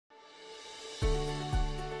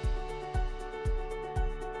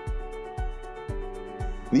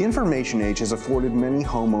The information age has afforded many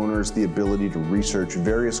homeowners the ability to research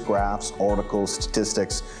various graphs, articles,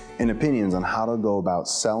 statistics, and opinions on how to go about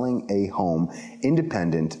selling a home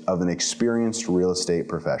independent of an experienced real estate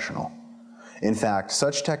professional. In fact,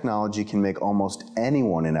 such technology can make almost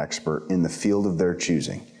anyone an expert in the field of their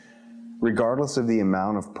choosing. Regardless of the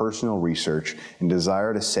amount of personal research and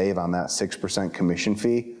desire to save on that 6% commission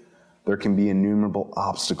fee, there can be innumerable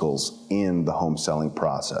obstacles in the home selling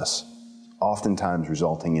process, oftentimes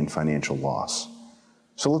resulting in financial loss.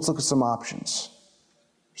 So let's look at some options,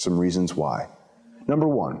 some reasons why. Number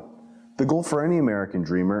one, the goal for any American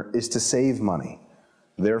dreamer is to save money.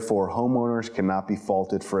 Therefore, homeowners cannot be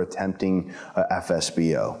faulted for attempting a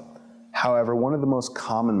FSBO. However, one of the most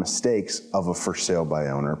common mistakes of a for sale by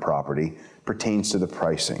owner property pertains to the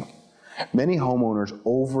pricing. Many homeowners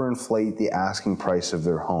overinflate the asking price of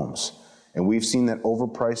their homes, and we've seen that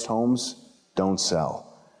overpriced homes don't sell.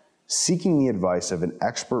 Seeking the advice of an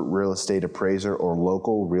expert real estate appraiser or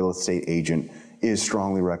local real estate agent is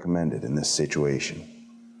strongly recommended in this situation.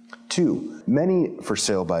 Two, many for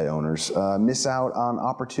sale by owners miss out on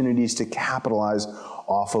opportunities to capitalize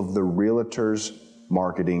off of the realtor's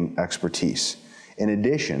marketing expertise. In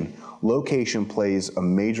addition, location plays a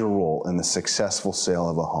major role in the successful sale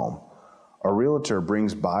of a home. A realtor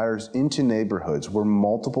brings buyers into neighborhoods where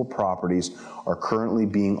multiple properties are currently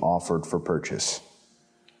being offered for purchase.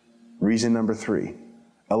 Reason number three,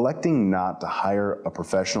 electing not to hire a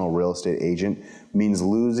professional real estate agent means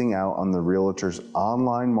losing out on the realtor's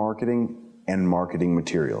online marketing and marketing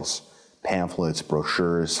materials, pamphlets,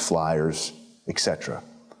 brochures, flyers, etc.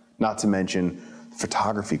 Not to mention,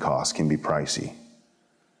 photography costs can be pricey.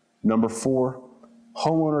 Number four,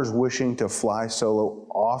 homeowners wishing to fly solo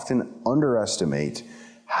often underestimate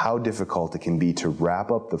how difficult it can be to wrap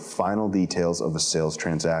up the final details of a sales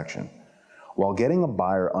transaction. While getting a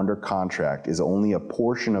buyer under contract is only a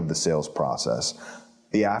portion of the sales process,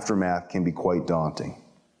 the aftermath can be quite daunting.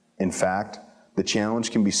 In fact, the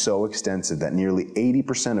challenge can be so extensive that nearly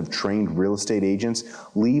 80% of trained real estate agents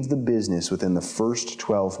leave the business within the first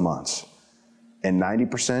 12 months, and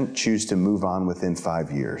 90% choose to move on within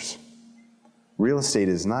 5 years. Real estate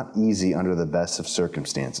is not easy under the best of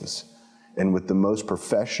circumstances, and with the most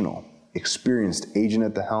professional, experienced agent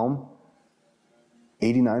at the helm,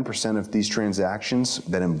 89% of these transactions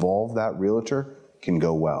that involve that realtor can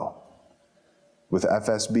go well. With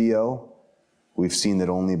FSBO, we've seen that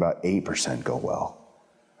only about 8% go well.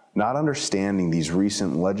 Not understanding these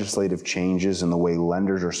recent legislative changes in the way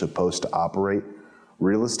lenders are supposed to operate,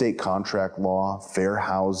 real estate contract law, fair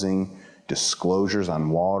housing, disclosures on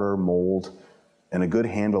water, mold, and a good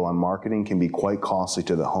handle on marketing can be quite costly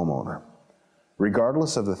to the homeowner.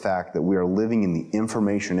 Regardless of the fact that we are living in the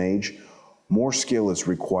information age, more skill is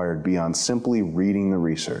required beyond simply reading the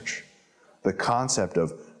research. The concept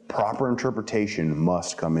of proper interpretation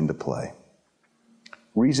must come into play.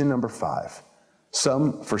 Reason number five,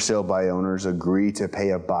 some for sale by owners agree to pay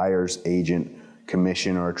a buyer's agent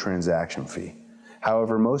commission or a transaction fee.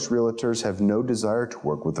 However, most realtors have no desire to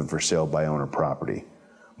work with a for sale by owner property.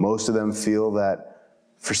 Most of them feel that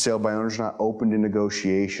for sale by owners are not open to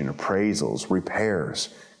negotiation, appraisals, repairs,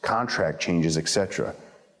 contract changes, etc.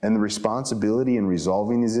 And the responsibility in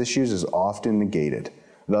resolving these issues is often negated,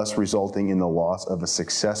 thus resulting in the loss of a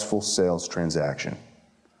successful sales transaction.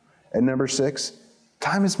 And number six,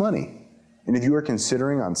 time is money. And if you are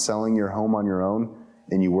considering on selling your home on your own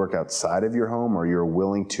and you work outside of your home, or you're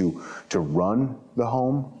willing to run the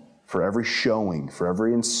home for every showing, for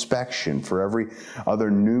every inspection, for every other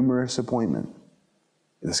numerous appointment,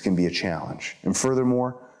 this can be a challenge. And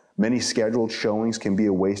furthermore, many scheduled showings can be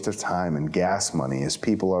a waste of time and gas money, as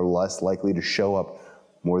people are less likely to show up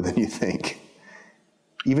more than you think.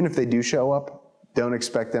 Even if they do show up, don't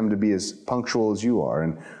expect them to be as punctual as you are.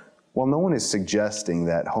 And while no one is suggesting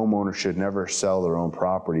that homeowners should never sell their own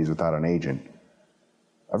properties without an agent,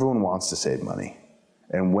 everyone wants to save money.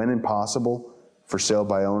 And when impossible, for sale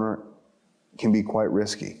by owner can be quite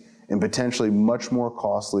risky and potentially much more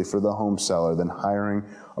costly for the home seller than hiring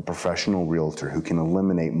a professional realtor who can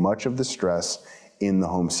eliminate much of the stress in the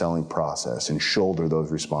home selling process and shoulder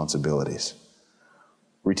those responsibilities.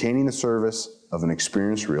 Retaining the service of an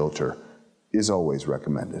experienced realtor is always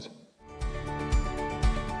recommended.